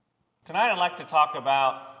Tonight I'd like to talk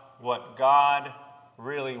about what God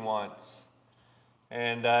really wants.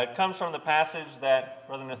 And it comes from the passage that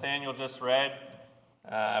Brother Nathaniel just read.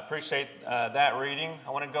 I appreciate that reading.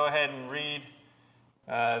 I want to go ahead and read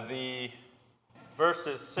the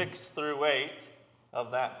verses 6 through 8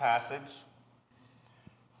 of that passage.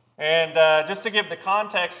 And just to give the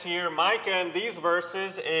context here, Micah in these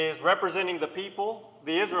verses is representing the people,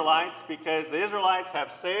 the Israelites, because the Israelites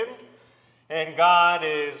have sinned, and God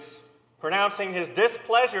is pronouncing his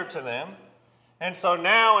displeasure to them. And so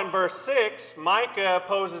now in verse 6, Micah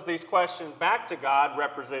poses these questions back to God,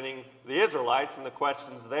 representing the Israelites and the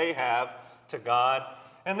questions they have to God.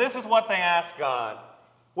 And this is what they ask God.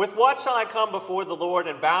 With what shall I come before the Lord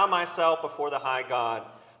and bow myself before the high God?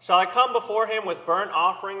 Shall I come before him with burnt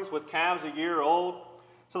offerings, with calves a year old?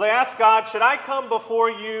 So they ask God, should I come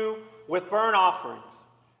before you with burnt offerings?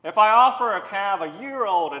 If I offer a calf a year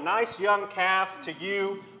old, a nice young calf to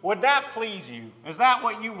you, would that please you? Is that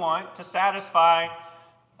what you want to satisfy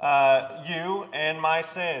you and my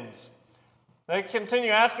sins? They continue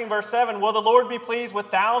asking, verse 7, will the Lord be pleased with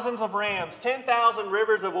thousands of rams, 10,000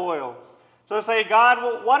 rivers of oil? So they say, God,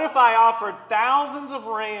 well, what if I offered thousands of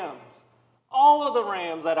rams? All of the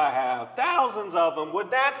rams that I have, thousands of them, would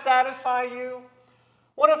that satisfy you?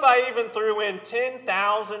 What if I even threw in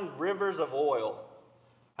 10,000 rivers of oil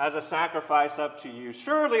as a sacrifice up to you?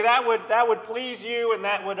 Surely that would please you, and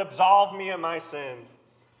that would absolve me of my sins.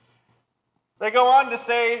 They go on to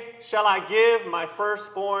say, shall I give my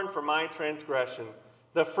firstborn for my transgression,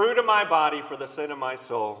 the fruit of my body for the sin of my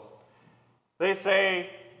soul? They say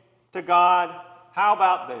to God, how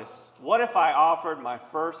about this? What if I offered my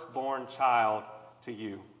firstborn child to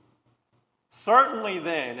you? Certainly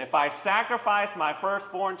then, if I sacrificed my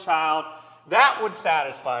firstborn child, that would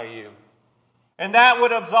satisfy you. And that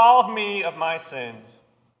would absolve me of my sins.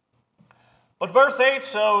 But verse 8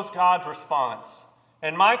 shows God's response.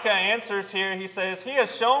 And Micah answers here, he says, he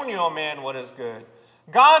has shown you, O man, what is good.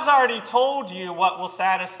 God's already told you what will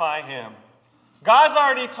satisfy him. God's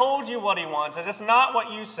already told you what he wants, and it's not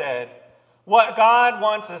what you said. What God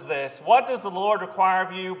wants is this. What does the Lord require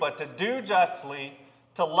of you but to do justly,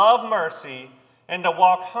 to love mercy, and to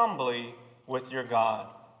walk humbly with your God?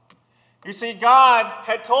 You see, God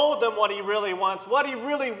had told them what he really wants. What he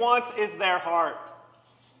really wants is their heart.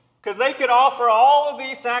 Because they could offer all of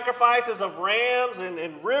these sacrifices of rams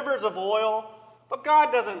and rivers of oil, but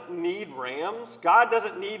God doesn't need rams. God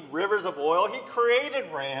doesn't need rivers of oil. He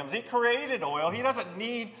created rams. He created oil. He doesn't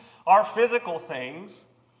need our physical things.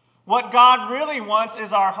 What God really wants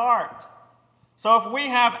is our heart. So if we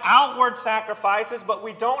have outward sacrifices, but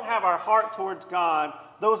we don't have our heart towards God,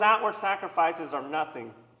 those outward sacrifices are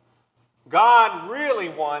nothing. God really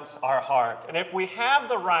wants our heart. And if we have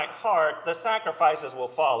the right heart, the sacrifices will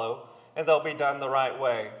follow, and they'll be done the right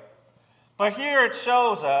way. But here it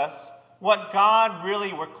shows us what God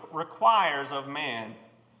really requires of man,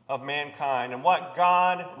 of mankind, and what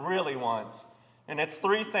God really wants. And it's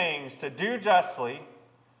three things: to do justly,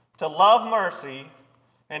 to love mercy,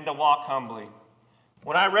 and to walk humbly.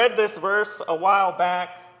 When I read this verse a while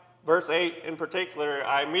back, verse 8 in particular,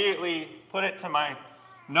 I immediately put it to my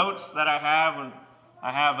notes that I have. And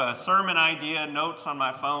I have a sermon idea notes on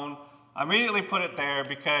my phone. I immediately put it there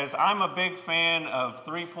because I'm a big fan of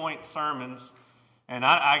 3-point sermons. And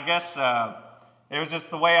I guess it was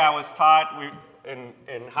just the way I was taught.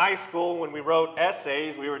 In high school, when we wrote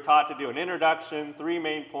essays, we were taught to do an introduction, 3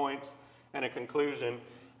 main points, and a conclusion.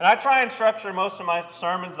 And I try and structure most of my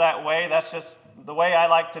sermons that way. That's just the way I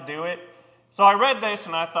like to do it. So I read this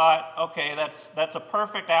and I thought, okay, that's a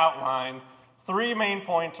perfect outline. 3 main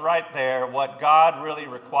points right there, what God really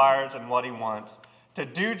requires and what he wants. To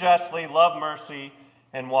do justly, love mercy,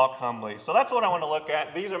 and walk humbly. So that's what I want to look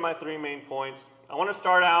at. These are my 3 main points. I want to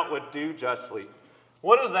start out with do justly.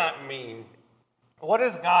 What does that mean? What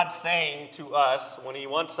is God saying to us when he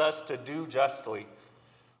wants us to do justly?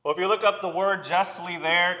 Well, if you look up the word justly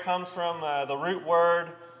there, it comes from the root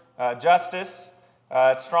word justice.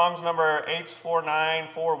 It's Strong's number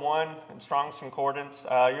H4941 in Strong's Concordance.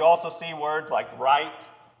 You also see words like right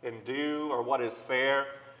and due, or what is fair.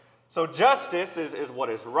 So justice is what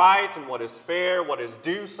is right and what is fair, what is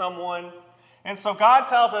due someone. And so God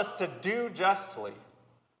tells us to do justly.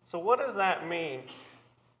 So what does that mean?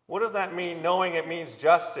 What does that mean, knowing it means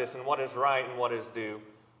justice and what is right and what is due?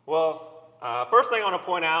 Well, first thing I want to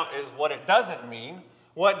point out is what it doesn't mean,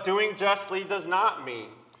 what doing justly does not mean.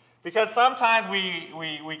 Because sometimes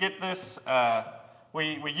we get this,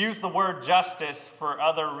 we use the word justice for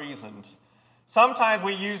other reasons. Sometimes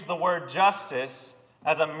we use the word justice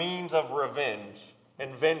as a means of revenge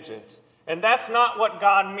and vengeance. And that's not what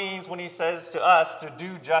God means when he says to us to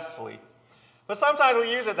do justly. But sometimes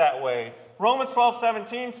we use it that way. Romans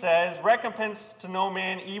 12:17 says, recompense to no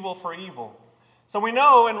man evil for evil. So we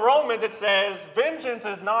know in Romans it says, vengeance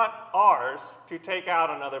is not ours to take out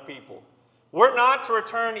on other people. We're not to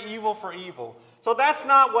return evil for evil. So that's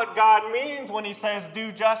not what God means when he says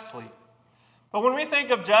do justly. But when we think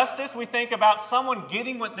of justice, we think about someone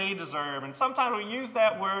getting what they deserve. And sometimes we use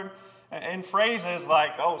that word in phrases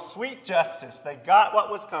like, oh, sweet justice. They got what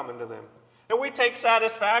was coming to them. And we take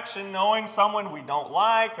satisfaction knowing someone we don't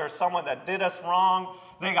like or someone that did us wrong.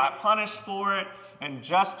 They got punished for it and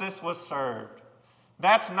justice was served.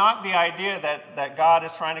 That's not the idea that God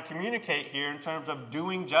is trying to communicate here in terms of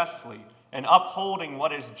doing justly and upholding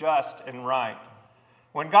what is just and right.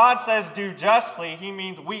 When God says do justly, he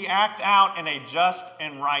means we act out in a just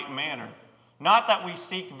and right manner. Not that we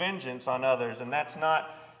seek vengeance on others, and that's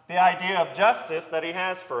not the idea of justice that he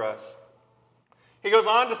has for us. He goes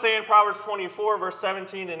on to say in Proverbs 24, verse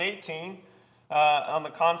 17 and 18, on the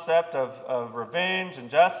concept of revenge and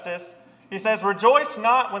justice, he says, rejoice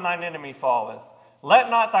not when thine enemy falleth.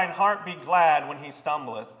 Let not thine heart be glad when he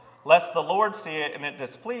stumbleth, lest the Lord see it and it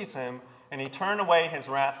displease him, and he turn away his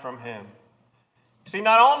wrath from him. See,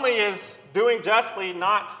 not only is doing justly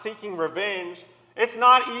not seeking revenge, it's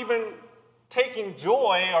not even taking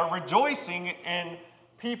joy or rejoicing in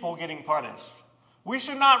people getting punished. We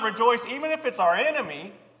should not rejoice, even if it's our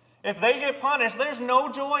enemy. If they get punished, there's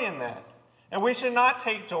no joy in that. And we should not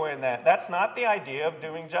take joy in that. That's not the idea of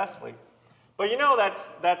doing justly. But you know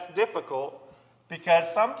that's difficult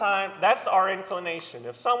because sometimes that's our inclination.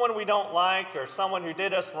 If someone we don't like or someone who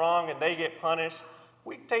did us wrong and they get punished,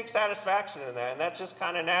 we take satisfaction in that, and that's just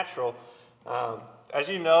kind of natural. As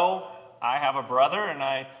you know, I have a brother, and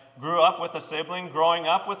I grew up with a sibling. Growing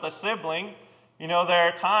up with a sibling, you know, there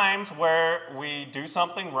are times where we do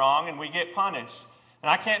something wrong and we get punished. And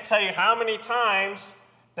I can't tell you how many times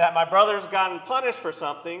that my brother's gotten punished for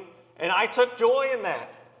something, and I took joy in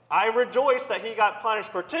that. I rejoiced that he got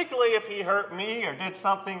punished, particularly if he hurt me or did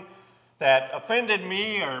something that offended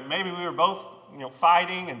me, or maybe we were both,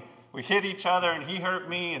 fighting and we hit each other and he hurt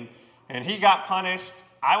me and he got punished.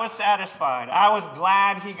 I was satisfied. I was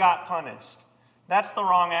glad he got punished. That's the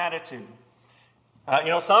wrong attitude.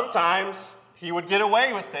 Sometimes he would get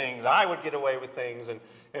away with things. I would get away with things. And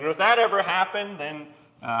if that ever happened, then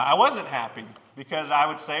I wasn't happy because I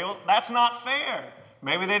would say, well, that's not fair.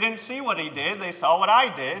 Maybe they didn't see what he did. They saw what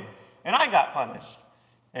I did, and I got punished.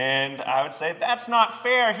 And I would say, that's not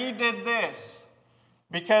fair. He did this.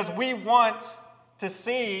 Because we want to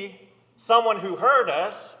see someone who hurt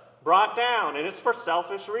us brought down, and it's for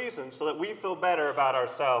selfish reasons so that we feel better about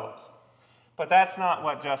ourselves. But that's not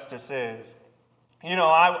what justice is.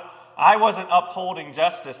 I wasn't upholding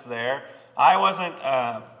justice there. I wasn't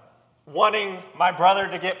wanting my brother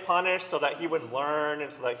to get punished so that he would learn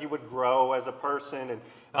and so that he would grow as a person and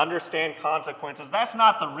understand consequences. That's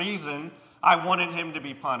not the reason I wanted him to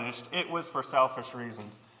be punished. It was for selfish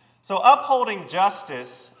reasons. So upholding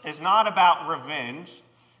justice is not about revenge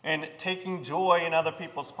and taking joy in other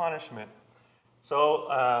people's punishment. So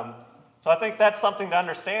I think that's something to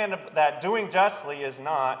understand, that doing justly is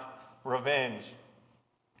not revenge.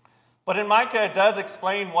 But in Micah, it does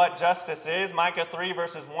explain what justice is. Micah 3,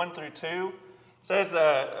 verses 1 through 2 says,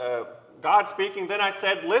 God speaking, then I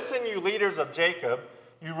said, listen, you leaders of Jacob,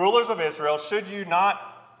 you rulers of Israel, should you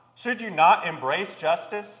not embrace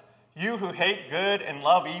justice? You who hate good and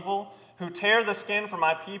love evil, who tear the skin from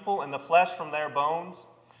my people and the flesh from their bones.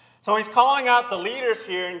 So he's calling out the leaders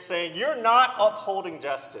here and saying, you're not upholding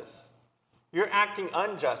justice. You're acting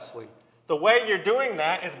unjustly. The way you're doing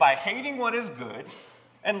that is by hating what is good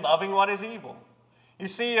and loving what is evil. You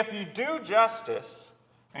see, if you do justice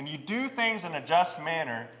and you do things in a just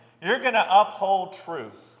manner, you're going to uphold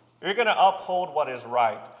truth. You're going to uphold what is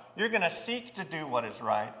right. You're going to seek to do what is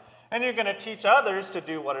right. And you're going to teach others to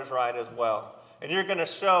do what is right as well. And you're going to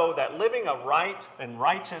show that living a right and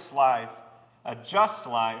righteous life, a just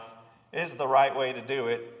life, is the right way to do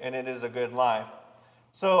it, and it is a good life.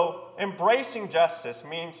 So embracing justice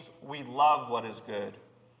means we love what is good,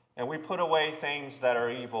 and we put away things that are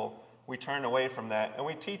evil. We turn away from that, and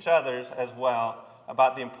we teach others as well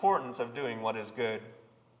about the importance of doing what is good.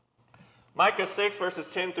 Micah 6, verses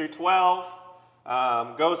 10 through 12,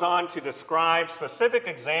 goes on to describe specific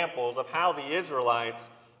examples of how the Israelites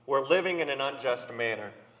were living in an unjust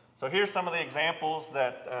manner. So here's some of the examples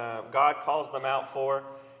that God calls them out for. It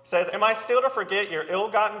says, am I still to forget your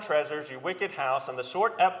ill-gotten treasures, you wicked house, and the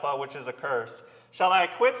short ephah which is accursed? Shall I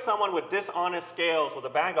acquit someone with dishonest scales, with a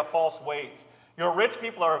bag of false weights? Your rich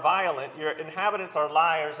people are violent, your inhabitants are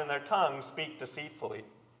liars, and their tongues speak deceitfully.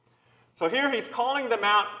 So here he's calling them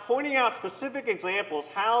out, pointing out specific examples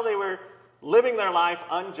how they were living their life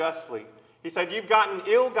unjustly. He said, you've gotten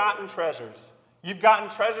ill-gotten treasures. You've gotten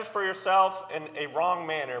treasures for yourself in a wrong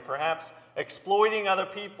manner, perhaps exploiting other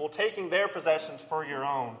people, taking their possessions for your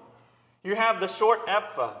own. You have the short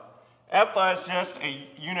ephah. Ephah is just a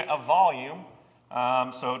unit of volume.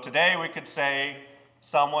 So today we could say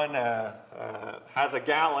someone has a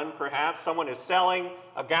gallon, perhaps. Someone is selling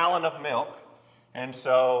a gallon of milk. And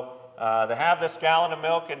so they have this gallon of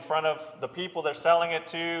milk in front of the people they're selling it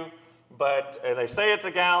to, but they say it's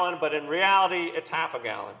a gallon, but in reality it's half a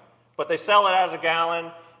gallon. But they sell it as a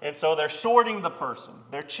gallon, and so they're shorting the person.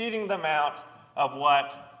 They're cheating them out of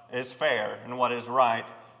what is fair and what is right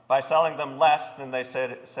by selling them less than they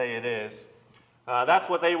say it is. That's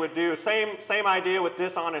what they would do. Same idea with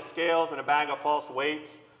dishonest scales and a bag of false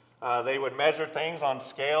weights. They would measure things on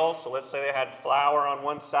scales. So let's say they had flour on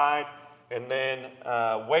one side and then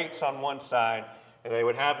weights on one side. And they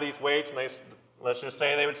would have these weights, and let's just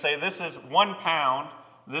say they would say, this is 1 pound.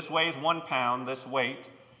 This weighs 1 pound, this weight.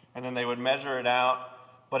 And then they would measure it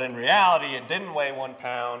out. But in reality, it didn't weigh 1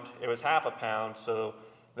 pound. It was half a pound. So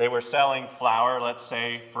they were selling flour, let's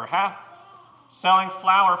say, selling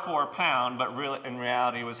flour for a pound, but really, in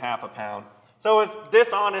reality, it was half a pound. So it was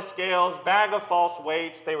dishonest scales, bag of false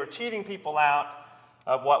weights. They were cheating people out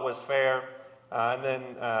of what was fair, and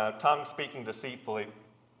then tongue speaking deceitfully.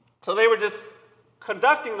 So they were just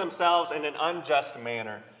conducting themselves in an unjust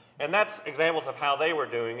manner. And that's examples of how they were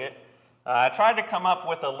doing it. I tried to come up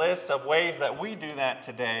with a list of ways that we do that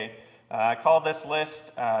today. I called this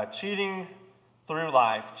list cheating through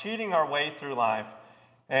life, cheating our way through life.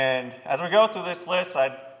 And as we go through this list,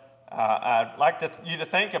 I'd like you to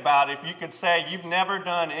think about if you could say you've never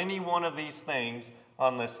done any one of these things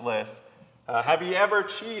on this list. Have you ever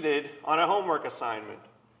cheated on a homework assignment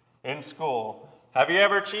in school? Have you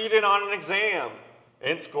ever cheated on an exam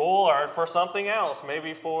in school or for something else,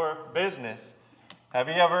 maybe for business? Have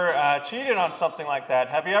you ever cheated on something like that?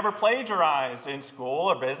 Have you ever plagiarized in school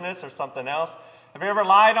or business or something else? Have you ever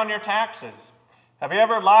lied on your taxes? Have you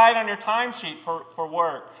ever lied on your timesheet for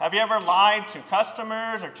work? Have you ever lied to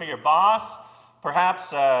customers or to your boss?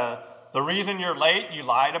 Perhaps the reason you're late, you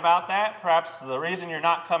lied about that. Perhaps the reason you're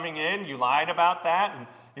not coming in, you lied about that, and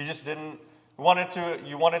you just wanted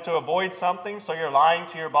to avoid something, so you're lying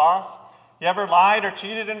to your boss. You ever lied or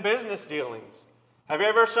cheated in business dealings? Have you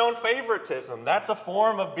ever shown favoritism? That's a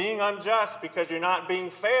form of being unjust because you're not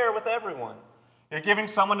being fair with everyone. You're giving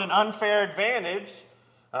someone an unfair advantage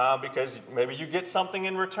because maybe you get something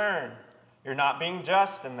in return. You're not being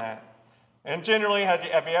just in that. And generally, have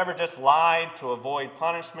you ever just lied to avoid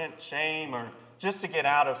punishment, shame, or just to get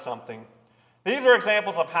out of something? These are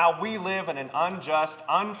examples of how we live in an unjust,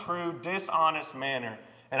 untrue, dishonest manner.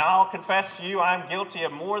 And I'll confess to you, I'm guilty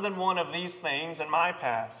of more than one of these things in my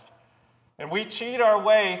past. And we cheat our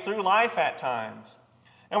way through life at times.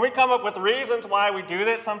 And we come up with reasons why we do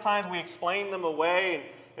this. Sometimes we explain them away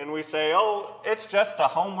and we say, oh, it's just a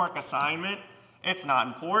homework assignment. It's not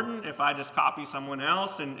important if I just copy someone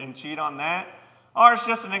else and cheat on that. Or it's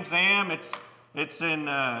just an exam. It's in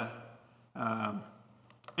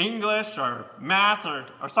English or math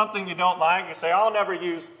or something you don't like. You say, I'll never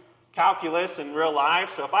use calculus in real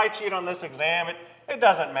life, so if I cheat on this exam, it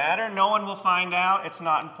doesn't matter. No one will find out. It's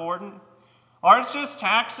not important. Or it's just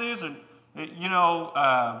taxes and,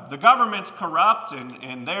 the government's corrupt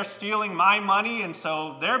and they're stealing my money and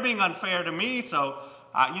so they're being unfair to me. So,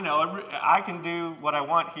 I can do what I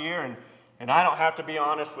want here and I don't have to be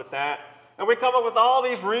honest with that. And we come up with all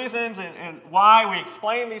these reasons and why we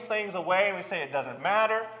explain these things away and we say it doesn't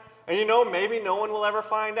matter. And maybe no one will ever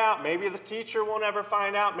find out. Maybe the teacher will never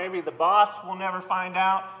find out. Maybe the boss will never find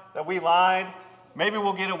out that we lied. Maybe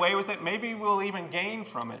we'll get away with it. Maybe we'll even gain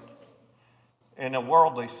from it in a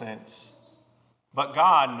worldly sense. But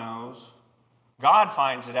God knows. God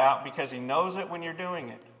finds it out because He knows it when you're doing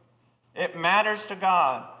it. It matters to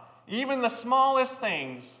God. Even the smallest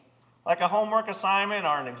things, like a homework assignment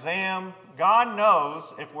or an exam, God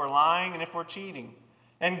knows if we're lying and if we're cheating.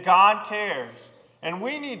 And God cares. And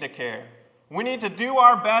we need to care. We need to do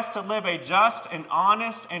our best to live a just and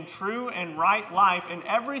honest and true and right life in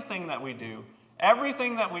everything that we do,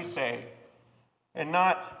 everything that we say, and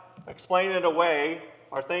not explain it away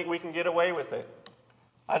or think we can get away with it.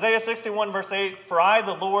 Isaiah 61 verse 8, "For I,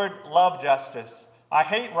 the Lord, love justice. I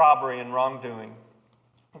hate robbery and wrongdoing."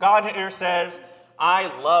 God here says, I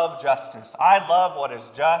love justice. I love what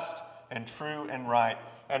is just and true and right.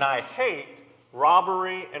 And I hate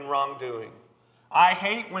robbery and wrongdoing. I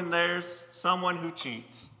hate when there's someone who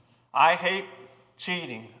cheats. I hate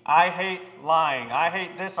cheating. I hate lying. I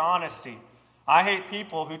hate dishonesty. I hate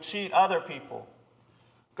people who cheat other people.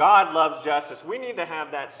 God loves justice. We need to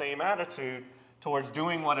have that same attitude towards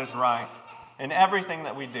doing what is right in everything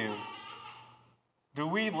that we do. Do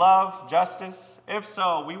we love justice? If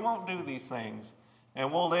so, we won't do these things,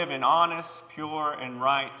 and we'll live an honest, pure, and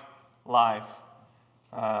right life,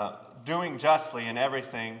 doing justly in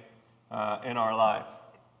everything in our life.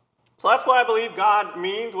 So that's what I believe God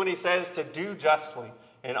means when he says to do justly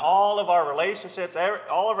in all of our relationships,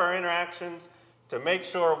 all of our interactions, to make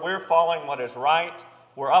sure we're following what is right.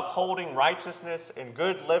 We're upholding righteousness and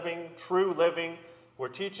good living, true living. We're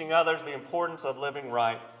teaching others the importance of living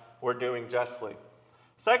right. We're doing justly.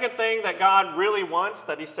 Second thing that God really wants,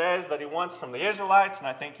 that he says that he wants from the Israelites, and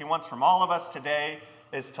I think he wants from all of us today,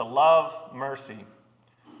 is to love mercy.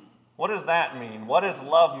 What does that mean? What does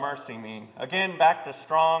love mercy mean? Again, back to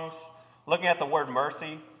Strong's, looking at the word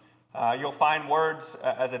mercy, you'll find words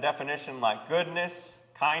as a definition like goodness,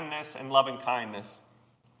 kindness, and loving kindness.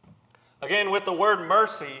 Again, with the word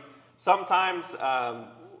mercy, sometimes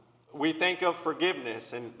we think of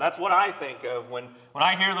forgiveness, and that's what I think of. When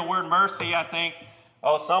I hear the word mercy, I think,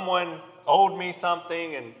 oh, someone owed me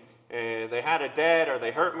something, and they had a debt, or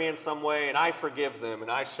they hurt me in some way, and I forgive them, and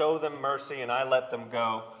I show them mercy, and I let them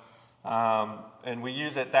go. And we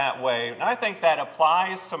use it that way. And I think that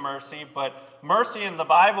applies to mercy, but mercy in the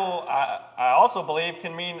Bible, I also believe,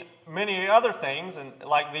 can mean many other things, and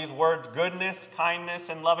like these words, goodness, kindness,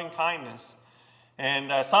 and loving kindness.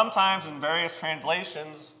 And sometimes in various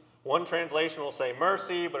translations, one translation will say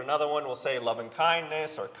mercy, but another one will say loving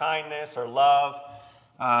kindness or love.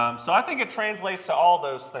 So I think it translates to all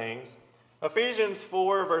those things. Ephesians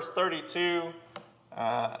 4, verse 32,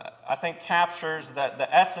 I think captures the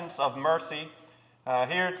essence of mercy.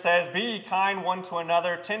 Here it says, "Be ye kind one to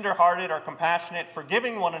another, tender-hearted or compassionate,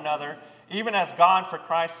 forgiving one another, even as God for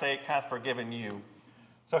Christ's sake hath forgiven you."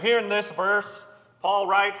 So here in this verse, Paul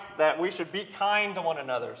writes that we should be kind to one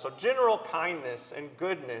another. So general kindness and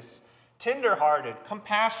goodness, tender-hearted,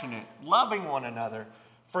 compassionate, loving one another,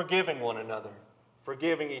 forgiving one another,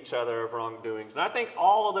 forgiving each other of wrongdoings. And I think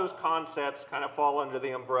all of those concepts kind of fall under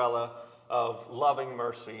the umbrella of loving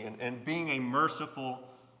mercy and being a merciful,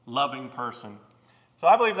 loving person. So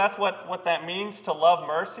I believe that's what that means to love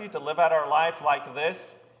mercy, to live out our life like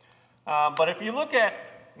this. But if you look at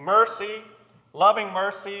mercy, loving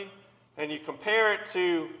mercy, and you compare it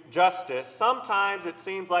to justice, sometimes it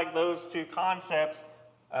seems like those two concepts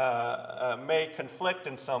may conflict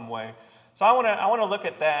in some way. So I want to look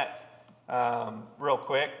at that real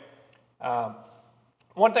quick.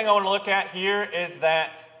 One thing I want to look at here is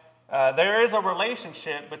that there is a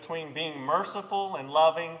relationship between being merciful and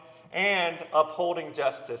loving and upholding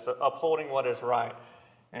justice, upholding what is right,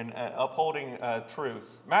 and upholding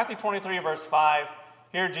truth. Matthew 23, verse 5,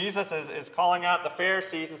 here Jesus is calling out the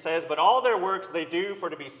Pharisees and says, "But all their works they do for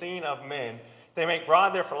to be seen of men. They make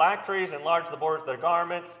broad their phylacteries, enlarge the borders of their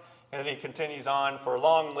garments." And then he continues on for a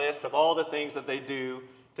long list of all the things that they do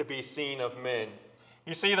to be seen of men.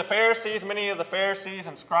 You see, the Pharisees, many of the Pharisees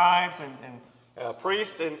and scribes and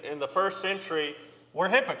priests in the first century were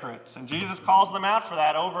hypocrites, and Jesus calls them out for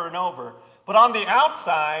that over and over. But on the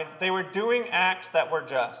outside, they were doing acts that were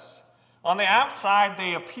just. On the outside,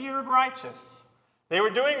 they appeared righteous. They were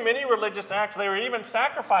doing many religious acts. They were even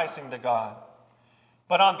sacrificing to God.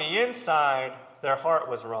 But on the inside, their heart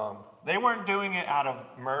was wrong. They weren't doing it out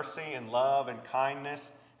of mercy and love and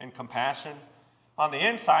kindness and compassion. On the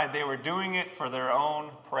inside, they were doing it for their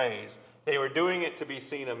own praise. They were doing it to be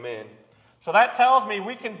seen of men. So that tells me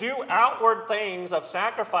we can do outward things of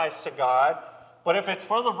sacrifice to God, but if it's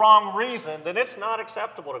for the wrong reason, then it's not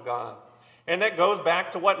acceptable to God. And that goes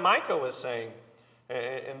back to what Micah was saying.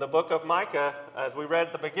 In the book of Micah, as we read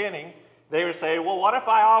at the beginning, they would say, well, what if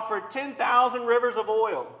I offered 10,000 rivers of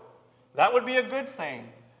oil? That would be a good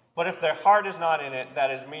thing. But if their heart is not in it, that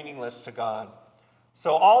is meaningless to God.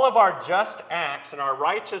 So all of our just acts and our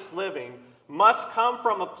righteous living must come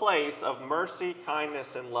from a place of mercy,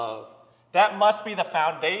 kindness, and love. That must be the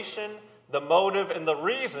foundation, the motive, and the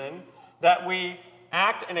reason that we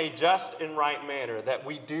act in a just and right manner, that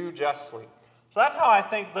we do justly. So that's how I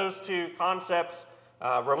think those two concepts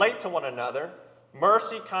relate to one another.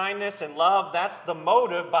 Mercy, kindness, and love, that's the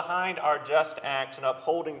motive behind our just acts and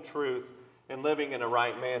upholding truth and living in a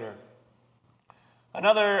right manner.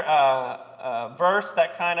 Another verse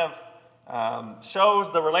that kind of shows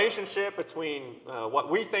the relationship between what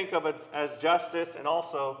we think of as justice and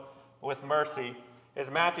also with mercy is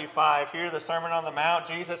Matthew 5. Here, the Sermon on the Mount,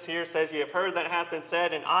 Jesus here says, "Ye have heard that it hath been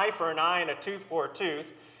said, an eye for an eye and a tooth for a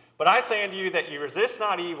tooth. But I say unto you that ye resist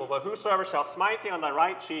not evil, but whosoever shall smite thee on thy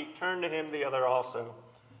right cheek, turn to him the other also."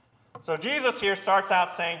 So Jesus here starts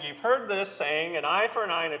out saying, you've heard this saying, an eye for an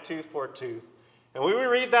eye and a tooth for a tooth. And when we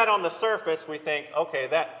read that on the surface, we think, okay,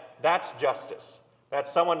 that's justice.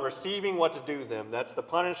 That's someone receiving what's due them. That's the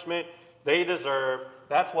punishment they deserve.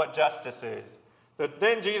 That's what justice is. But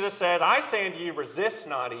then Jesus says, I say unto you, resist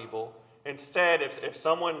not evil. Instead, if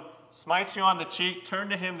someone smites you on the cheek, turn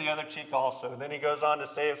to him the other cheek also. Then he goes on to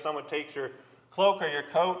say, if someone takes your cloak or your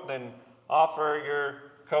coat, then offer your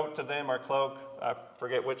coat to them or cloak. I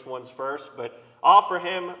forget which one's first, but offer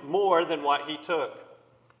him more than what he took.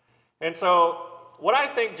 And so what I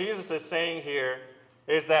think Jesus is saying here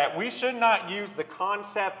is that we should not use the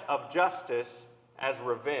concept of justice as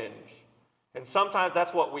revenge. And sometimes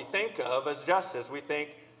that's what we think of as justice. We think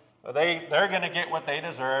they're going to get what they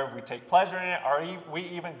deserve. We take pleasure in it, or we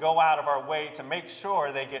even go out of our way to make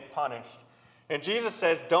sure they get punished. And Jesus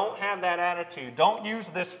says, don't have that attitude. Don't use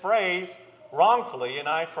this phrase wrongfully, an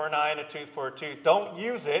eye for an eye and a tooth for a tooth. Don't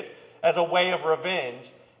use it as a way of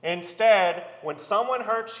revenge. Instead, when someone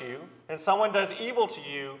hurts you and someone does evil to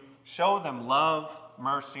you, show them love,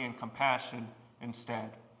 mercy, and compassion instead.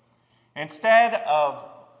 Instead of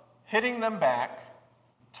hitting them back,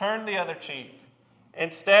 turn the other cheek.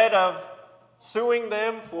 Instead of suing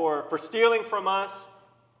them for stealing from us,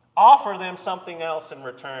 offer them something else in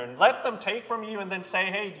return. Let them take from you and then say,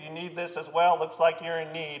 hey, do you need this as well? Looks like you're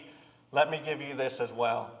in need. Let me give you this as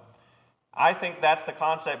well. I think that's the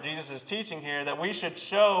concept Jesus is teaching here, that we should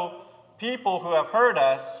show people who have hurt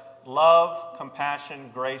us love,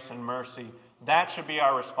 compassion, grace, and mercy. That should be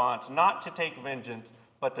our response, not to take vengeance,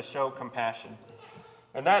 but to show compassion.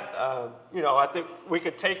 And that, I think we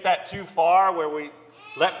could take that too far where we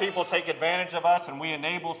let people take advantage of us and we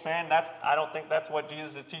enable sin. I don't think that's what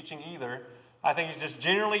Jesus is teaching either. I think he's just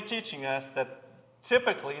generally teaching us that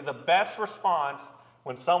typically the best response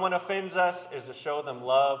when someone offends us is to show them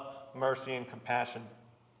love, mercy, and compassion.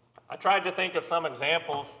 I tried to think of some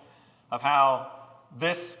examples of how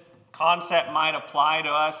this concept might apply to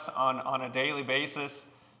us on a daily basis.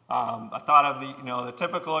 I thought of the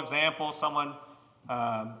typical example: someone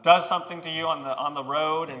does something to you on the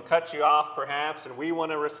road and cuts you off, perhaps, and we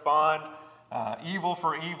want to respond evil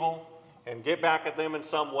for evil and get back at them in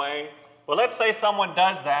some way. But let's say someone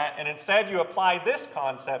does that, and instead you apply this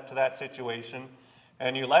concept to that situation,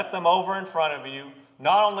 and you let them over in front of you.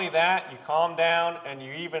 Not only that, you calm down and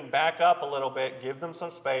you even back up a little bit, give them some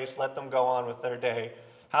space, let them go on with their day.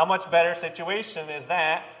 How much better situation is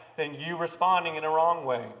that than you responding in a wrong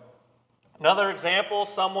way? Another example,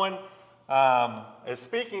 someone is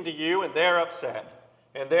speaking to you and they're upset.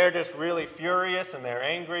 And they're just really furious and they're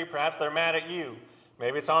angry. Perhaps they're mad at you.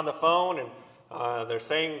 Maybe it's on the phone and they're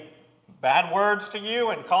saying bad words to you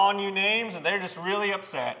and calling you names and they're just really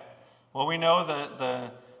upset. Well, we know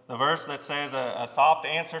the verse that says a soft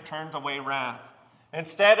answer turns away wrath.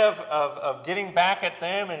 Instead of getting back at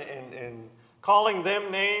them and calling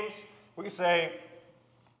them names, we say,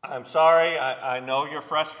 I'm sorry, I know you're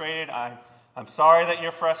frustrated. I'm sorry that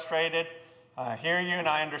you're frustrated. I hear you and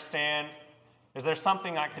I understand. Is there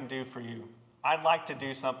something I can do for you? I'd like to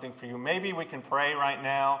do something for you. Maybe we can pray right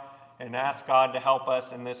now and ask God to help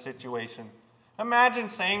us in this situation. Imagine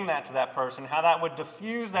saying that to that person, how that would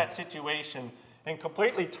diffuse that situation and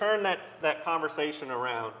completely turn that conversation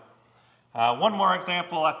around. One more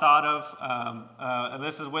example I thought of, and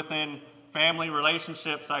this is within family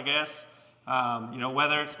relationships, I guess.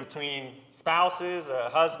 Whether it's between spouses, a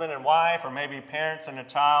husband and wife, or maybe parents and a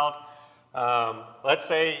child. Let's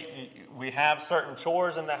say we have certain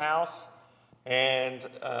chores in the house, and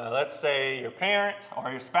let's say your parent or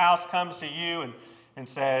your spouse comes to you and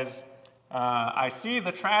says, I see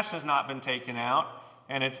the trash has not been taken out,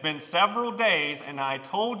 and it's been several days, and I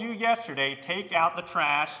told you yesterday, take out the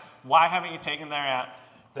trash. Why haven't you taken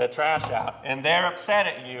the trash out? And they're upset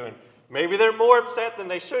at you, and maybe they're more upset than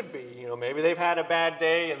they should be. Maybe they've had a bad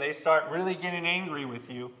day, and they start really getting angry with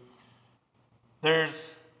you.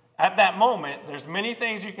 At that moment, there's many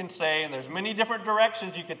things you can say, and there's many different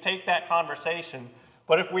directions you could take that conversation.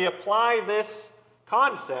 But if we apply this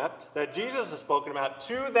concept that Jesus has spoken about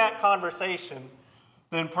to that conversation,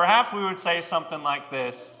 then perhaps we would say something like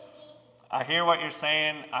this: I hear what you're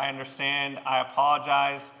saying, I understand, I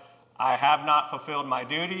apologize, I have not fulfilled my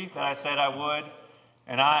duty that I said I would,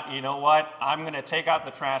 and you know what, I'm going to take out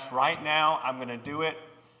the trash right now, I'm going to do it.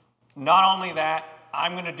 Not only that,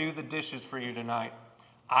 I'm going to do the dishes for you tonight.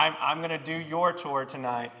 I'm going to do your chore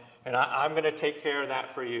tonight, and I'm going to take care of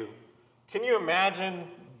that for you. Can you imagine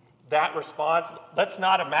that response? Let's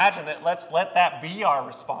not imagine it. Let's let that be our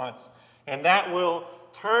response. And that will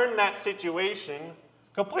turn that situation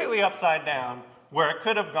completely upside down where it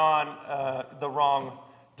could have gone the wrong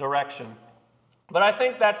direction. But I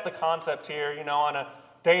think that's the concept here, on a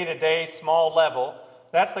day-to-day small level.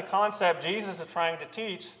 That's the concept Jesus is trying to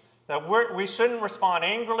teach, that we shouldn't respond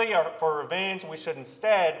angrily or for revenge. We should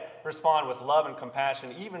instead respond with love and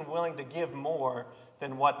compassion, even willing to give more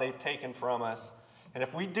than what they've taken from us. And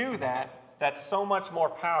if we do that, that's so much more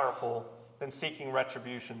powerful than seeking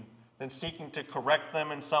retribution, than seeking to correct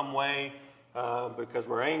them in some way because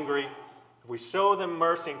we're angry. If we show them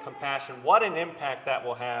mercy and compassion, what an impact that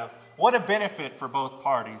will have. What a benefit for both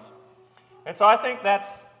parties. And so I think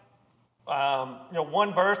that's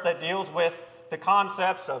one verse that deals with the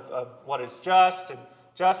concepts of what is just and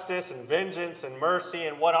justice and vengeance and mercy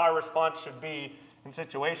and what our response should be in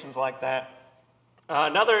situations like that.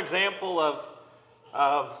 Another example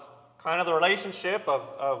of kind of the relationship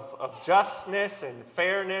of justness and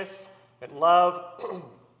fairness and love.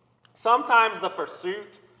 Sometimes the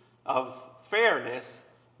pursuit of fairness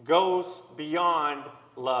goes beyond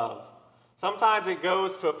love. Sometimes it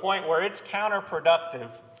goes to a point where it's counterproductive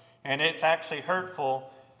and it's actually hurtful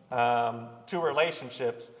to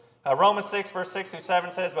relationships. Romans 6, verse 6 through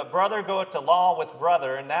 7 says, "But brother goeth to law with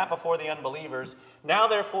brother, and that before the unbelievers. Now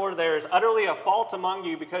therefore there is utterly a fault among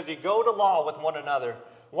you, because ye go to law with one another.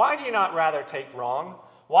 Why do you not rather take wrong?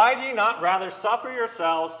 Why do you not rather suffer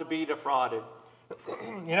yourselves to be defrauded?"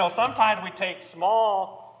 Sometimes we take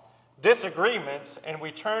small disagreements and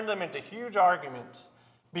we turn them into huge arguments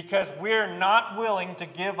because we're not willing to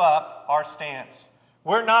give up our stance.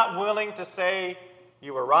 We're not willing to say,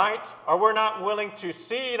 "You were right," or we're not willing to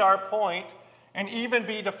cede our point and even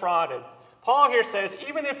be defrauded. Paul here says,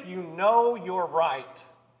 even if you know you're right,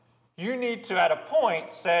 you need to, at a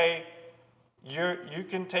point, say, you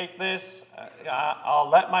can take this, I'll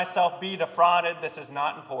let myself be defrauded, this is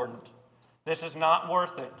not important. This is not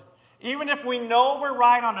worth it. Even if we know we're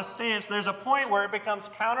right on a stance, there's a point where it becomes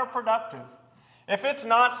counterproductive. If it's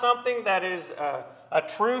not something that is a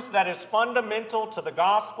truth that is fundamental to the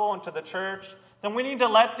gospel and to the church, then we need to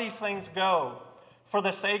let these things go for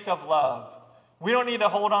the sake of love. We don't need to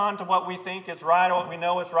hold on to what we think is right or what we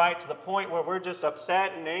know is right to the point where we're just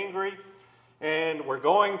upset and angry and we're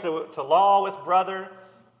going to law with brother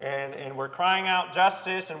and we're crying out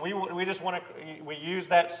justice and we just want to, we use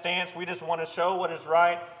that stance, we just want to show what is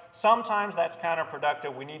right. Sometimes that's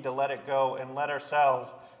counterproductive. We need to let it go and let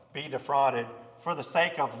ourselves be defrauded for the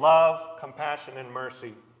sake of love, compassion, and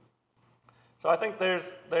mercy. So I think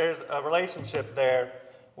there's a relationship there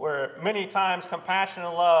where many times compassion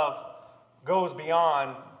and love goes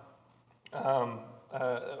beyond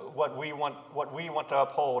what we want to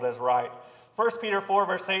uphold as right. 1 Peter 4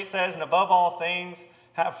 verse 8 says, "And above all things,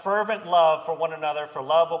 have fervent love for one another, for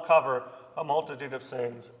love will cover a multitude of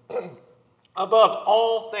sins." Above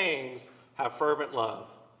all things, have fervent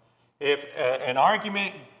love. If an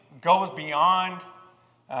argument goes beyond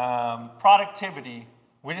productivity,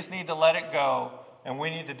 we just need to let it go, and we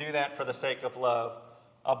need to do that for the sake of love.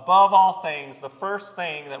 Above all things, the first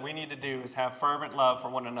thing that we need to do is have fervent love for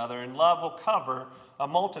one another, and love will cover a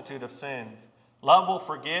multitude of sins. Love will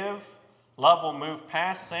forgive. Love will move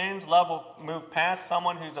past sins. Love will move past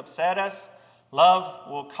someone who's upset us. Love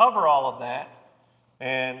will cover all of that,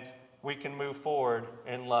 and we can move forward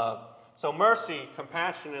in love. So mercy,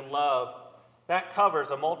 compassion, and love, that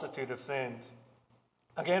covers a multitude of sins.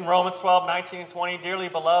 Again, Romans 12, 19 and 20, "Dearly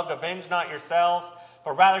beloved, avenge not yourselves,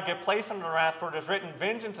 but rather give place unto wrath, for it is written,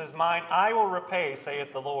 Vengeance is mine, I will repay,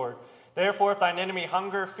 saith the Lord. Therefore, if thine enemy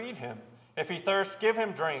hunger, feed him. If he thirst, give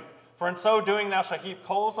him drink. For in so doing thou shalt heap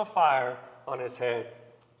coals of fire on his head."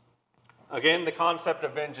 Again, the concept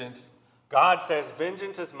of vengeance. God says,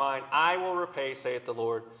 "Vengeance is mine, I will repay, saith the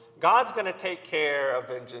Lord." God's going to take care of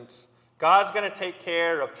vengeance. God's going to take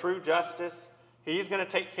care of true justice. He's going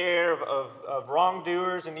to take care of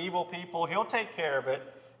wrongdoers and evil people. He'll take care of it.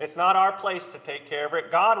 It's not our place to take care of it.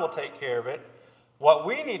 God will take care of it. What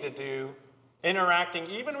we need to do, interacting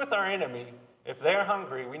even with our enemy, if they're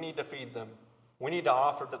hungry, we need to feed them. We need to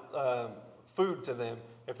offer food to them.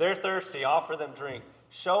 If they're thirsty, offer them drink.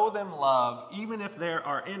 Show them love, even if they're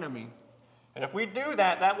our enemy. And if we do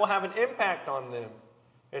that, that will have an impact on them.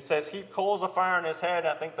 It says, "Heap coals of fire on his head."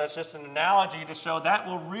 I think that's just an analogy to show that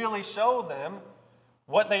will really show them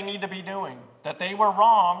what they need to be doing, that they were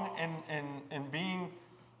wrong in being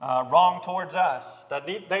wrong towards us, that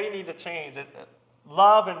they need to change.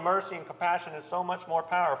 Love and mercy and compassion is so much more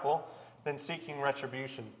powerful than seeking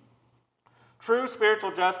retribution. True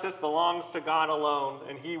spiritual justice belongs to God alone,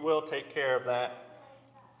 and He will take care of that.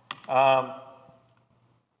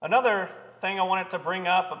 Another thing I wanted to bring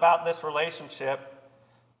up about this relationship,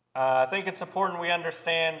 I think it's important we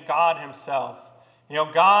understand God Himself.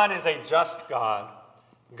 God is a just God.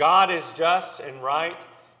 God is just and right,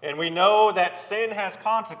 And we know that sin has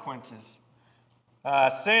consequences.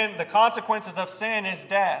 The consequences of sin is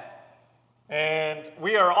death. And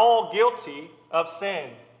we are all guilty of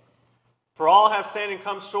sin. For all have sinned and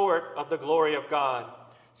come short of the glory of God.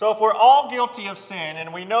 So if we're all guilty of sin,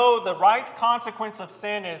 and we know the right consequence of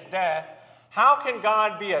sin is death, how can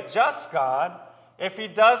God be a just God if he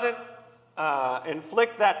doesn't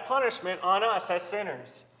inflict that punishment on us as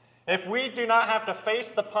sinners? If we do not have to face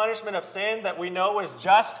the punishment of sin that we know is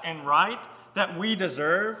just and right, that we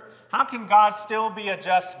deserve, how can God still be a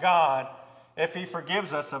just God if he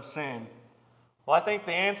forgives us of sin? Well, I think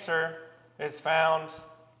the answer is found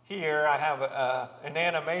here. I have an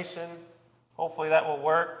animation. Hopefully that will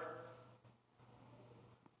work.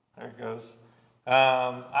 There it goes.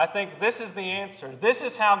 I think this is the answer. This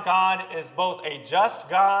is how God is both a just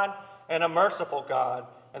God and a merciful God.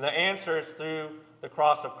 And the answer is through the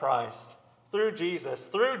cross of Christ. Through Jesus.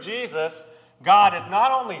 Through Jesus, God is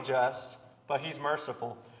not only just, but he's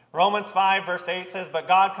merciful. Romans 5 verse 8 says, "But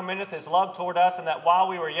God commendeth his love toward us, and that while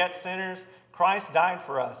we were yet sinners, Christ died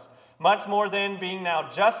for us. Much more then, being now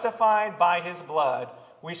justified by his blood,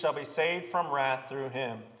 we shall be saved from wrath through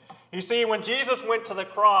him." You see, when Jesus went to the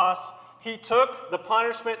cross, he took the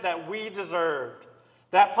punishment that we deserved.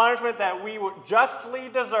 That punishment that we justly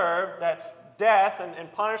deserved, that's death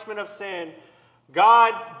and punishment of sin.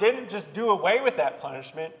 God didn't just do away with that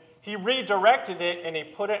punishment. He redirected it and he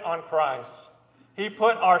put it on Christ. He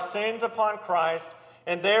put our sins upon Christ,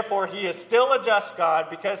 and therefore he is still a just God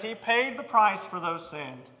because he paid the price for those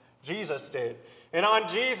sins. Jesus did. And on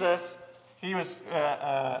Jesus, his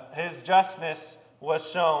justness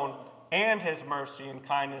was shown, and his mercy and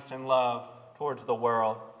kindness and love towards the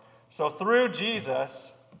world. So through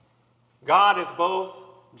Jesus, God is both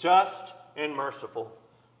just and merciful.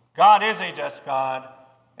 God is a just God,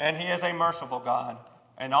 and he is a merciful God.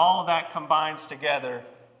 And all of that combines together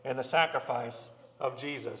in the sacrifice of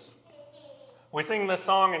Jesus. We sing this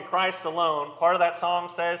song, "In Christ Alone." Part of that song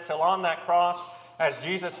says, "Till on that cross, as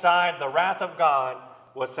Jesus died, the wrath of God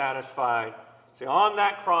was satisfied." See, on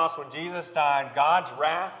that cross, when Jesus died, God's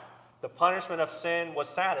wrath, the punishment of sin, was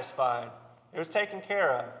satisfied. It was taken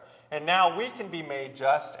care of. And now we can be made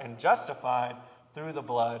just and justified through the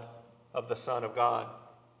blood of the Son of God.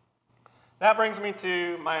 That brings me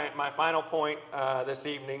to my final point this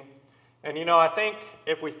evening. And I think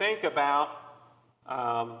if we think about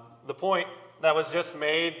the point that was just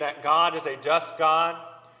made, that God is a just God,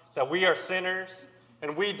 that we are sinners,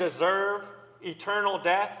 and we deserve eternal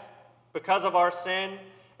death because of our sin,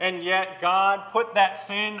 and yet God put that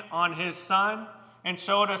sin on his Son and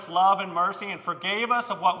showed us love and mercy and forgave us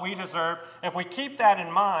of what we deserve. If we keep that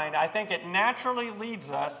in mind, I think it naturally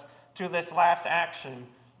leads us to this last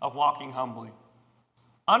action of walking humbly.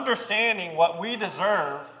 Understanding what we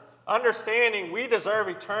deserve, understanding we deserve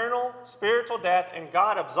eternal spiritual death, and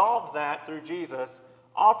God absolved that through Jesus,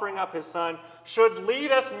 offering up his Son, should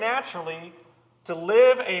lead us naturally to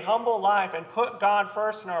live a humble life and put God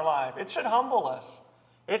first in our life. It should humble us.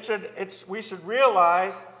 We should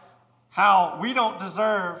realize how we don't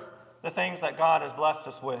deserve the things that God has blessed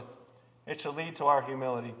us with. It should lead to our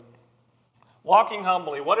humility. Walking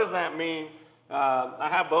humbly, what does that mean? I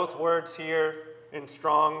have both words here in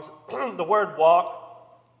Strong's. The word walk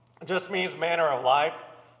just means manner of life,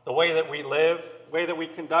 the way that we live, the way that we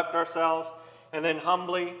conduct ourselves. And then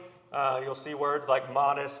humbly, you'll see words like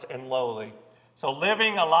modest and lowly. So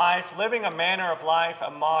living a manner of life,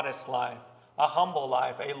 a modest life, a humble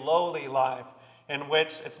life, a lowly life, in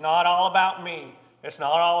which it's not all about me. It's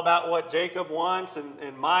not all about what Jacob wants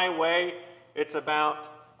and my way. It's about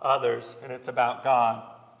others, and it's about God.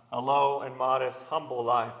 A low and modest, humble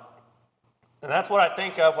life. And that's what I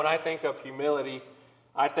think of when I think of humility.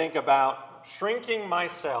 I think about shrinking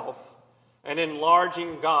myself and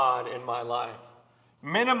enlarging God in my life.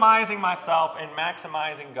 Minimizing myself and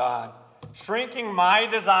maximizing God. Shrinking my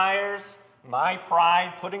desires, my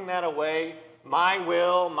pride, putting that away, my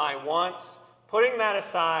will, my wants, putting that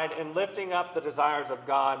aside and lifting up the desires of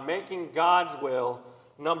God, making God's will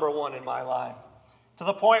number one in my life. To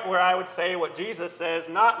the point where I would say what Jesus says,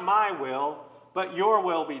 not my will, but your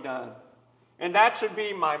will be done. And that should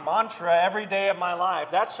be my mantra every day of my life.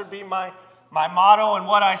 That should be my motto and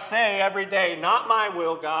what I say every day. Not my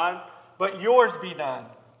will, God, but yours be done.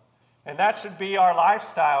 And that should be our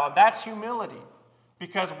lifestyle. That's humility,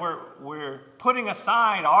 because we're putting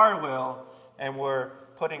aside our will and we're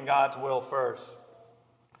putting God's will first.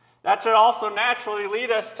 That should also naturally lead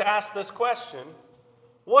us to ask this question: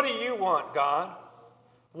 what do you want, God?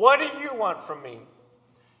 What do you want from me?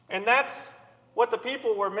 And that's what the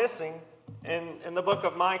people were missing in the book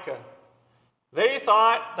of Micah. They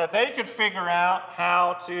thought that they could figure out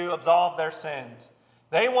how to absolve their sins.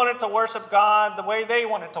 They wanted to worship God the way they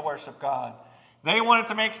wanted to worship God. They wanted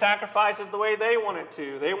to make sacrifices the way they wanted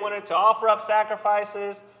to. They wanted to offer up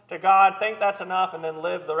sacrifices to God, think that's enough, and then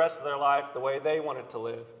live the rest of their life the way they wanted to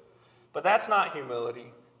live. But that's not humility.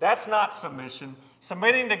 That's not submission.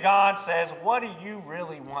 Submitting to God says, what do you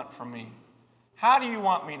really want from me? How do you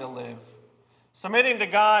want me to live? Submitting to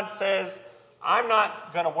God says, I'm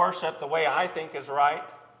not going to worship the way I think is right.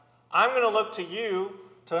 I'm going to look to you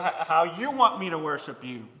to how you want me to worship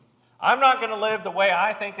you. I'm not going to live the way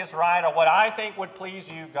I think is right or what I think would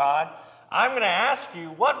please you, God. I'm going to ask you,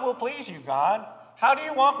 what will please you, God? How do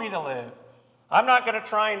you want me to live? I'm not going to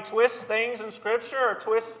try and twist things in Scripture or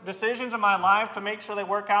twist decisions in my life to make sure they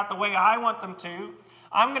work out the way I want them to.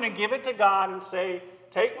 I'm going to give it to God and say,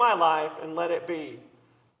 take my life and let it be.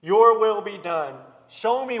 Your will be done.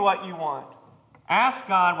 Show me what you want. Ask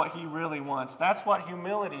God what he really wants. That's what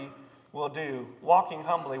humility will do, walking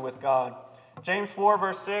humbly with God. James 4,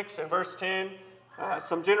 verse 6 and verse 10,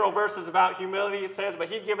 some general verses about humility. It says, but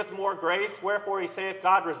he giveth more grace, wherefore he saith,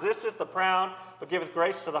 God resisteth the proud, but giveth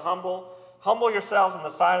grace to the humble. Humble yourselves in the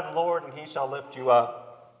sight of the Lord, and he shall lift you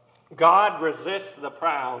up. God resists the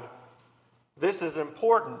proud. This is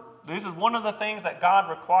important. This is one of the things that God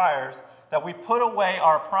requires, that we put away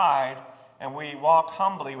our pride and we walk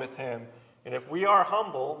humbly with him. And if we are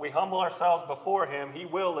humble, we humble ourselves before him, he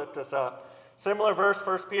will lift us up. Similar verse,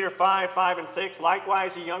 1 Peter 5, 5 and 6.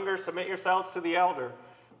 Likewise, ye younger, submit yourselves to the elder.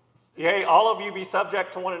 Yea, all of you be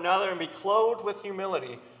subject to one another, and be clothed with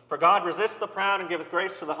humility. For God resists the proud and giveth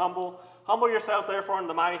grace to the humble. Humble yourselves, therefore, in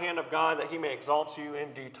the mighty hand of God, that he may exalt you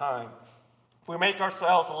in due time. If we make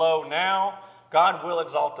ourselves low now, God will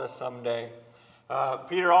exalt us someday.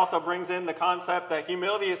 Peter also brings in the concept that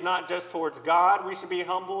humility is not just towards God. We should be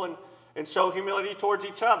humble and show humility towards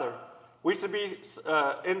each other. We should be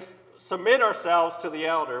submit ourselves to the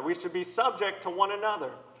elder. We should be subject to one another.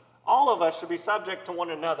 All of us should be subject to one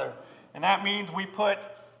another. And that means we put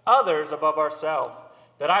others above ourselves.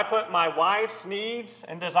 That I put my wife's needs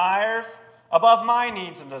and desires above my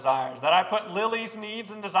needs and desires. That I put Lily's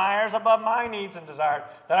needs and desires above my needs and desires.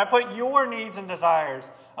 That I put your needs and desires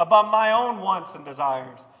above my own wants and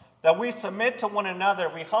desires. That we submit to one another.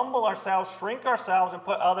 We humble ourselves, shrink ourselves, and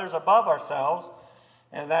put others above ourselves.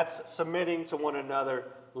 And that's submitting to one another,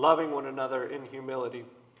 loving one another in humility.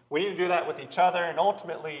 We need to do that with each other, and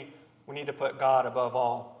ultimately, we need to put God above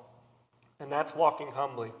all. And that's walking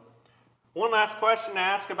humbly. One last question to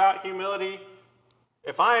ask about humility.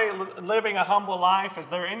 If I'm living a humble life, is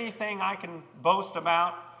there anything I can boast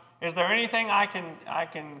about? Is there anything I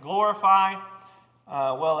can glorify?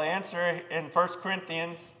 Well, the answer in 1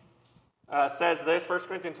 Corinthians says this, 1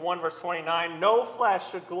 Corinthians 1, verse 29, no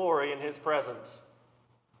flesh should glory in his presence.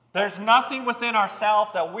 There's nothing within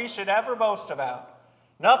ourselves that we should ever boast about.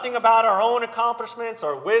 Nothing about our own accomplishments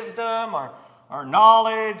or wisdom or our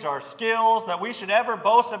knowledge or skills that we should ever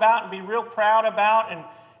boast about and be real proud about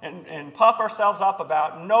and puff ourselves up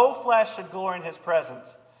about. No flesh should glory in his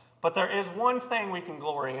presence. But there is one thing we can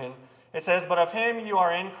glory in. It says, but of him you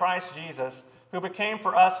are in Christ Jesus, who became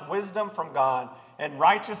for us wisdom from God, and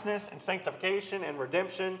righteousness and sanctification and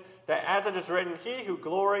redemption, that as it is written, he who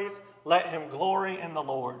glories, let him glory in the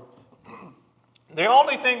Lord. The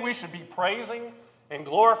only thing we should be praising and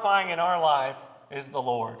glorifying in our life is the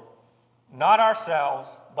Lord. Not ourselves,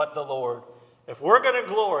 but the Lord. If we're going to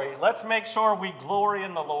glory, let's make sure we glory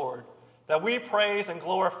in the Lord, that we praise and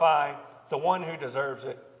glorify the one who deserves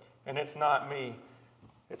it. And it's not me.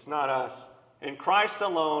 It's not us. In Christ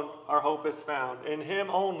alone, our hope is found. In him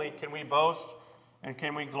only can we boast and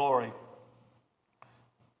can we glory.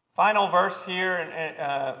 Final verse here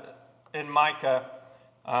in Micah.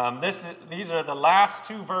 These are the last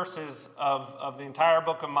two verses of the entire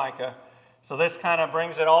book of Micah. So this kind of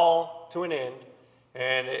brings it all to an end.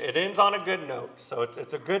 And it ends on a good note. So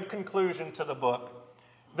it's a good conclusion to the book.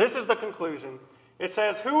 This is the conclusion. It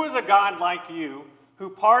says, who is a God like you, who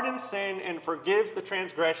pardons sin and forgives the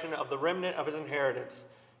transgression of the remnant of his inheritance?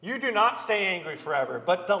 You do not stay angry forever,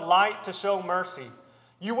 but delight to show mercy.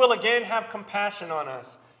 You will again have compassion on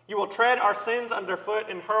us. You will tread our sins underfoot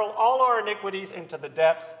and hurl all our iniquities into the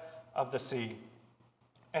depths of the sea.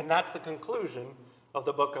 And that's the conclusion of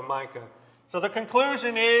the book of Micah. So the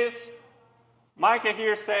conclusion is, Micah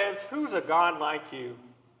here says, who's a God like you?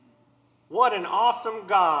 What an awesome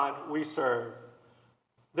God we serve.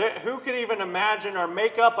 Who could even imagine or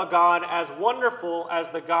make up a God as wonderful as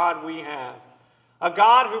the God we have? A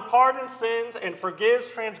God who pardons sins and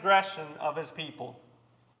forgives transgression of his people.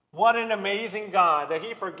 What an amazing God that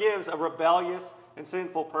he forgives a rebellious and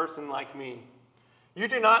sinful person like me. You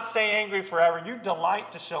do not stay angry forever. You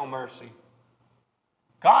delight to show mercy.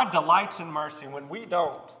 God delights in mercy when we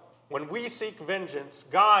don't. When we seek vengeance,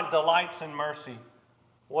 God delights in mercy.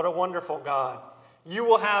 What a wonderful God. You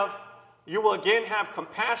will again have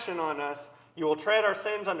compassion on us. You will tread our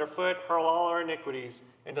sins underfoot, hurl all our iniquities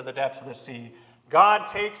into the depths of the sea. God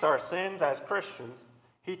takes our sins as Christians.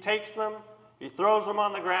 He takes them, he throws them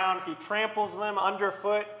on the ground, he tramples them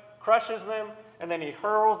underfoot, crushes them, and then he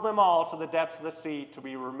hurls them all to the depths of the sea to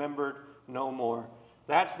be remembered no more.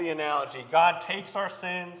 That's the analogy. God takes our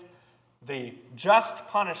sins, the just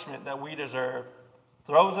punishment that we deserve,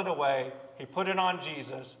 throws it away. He put it on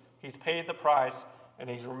Jesus. He's paid the price, and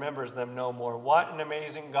he remembers them no more. What an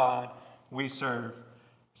amazing God we serve.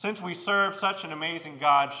 Since we serve such an amazing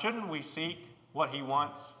God, shouldn't we seek what he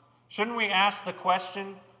wants? Shouldn't we ask the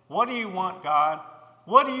question, what do you want, God?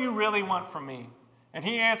 What do you really want from me? And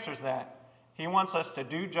he answers that. He wants us to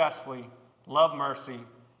do justly, love mercy,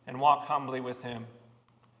 and walk humbly with him.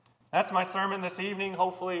 That's my sermon this evening.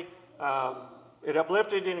 Hopefully it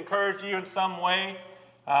uplifted and encouraged you in some way.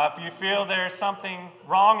 If you feel there's something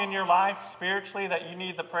wrong in your life spiritually that you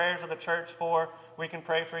need the prayers of the church for, we can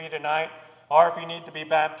pray for you tonight. Or if you need to be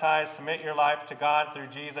baptized, submit your life to God through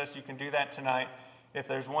Jesus, you can do that tonight. If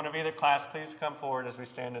there's one of either class, please come forward as we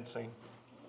stand and sing.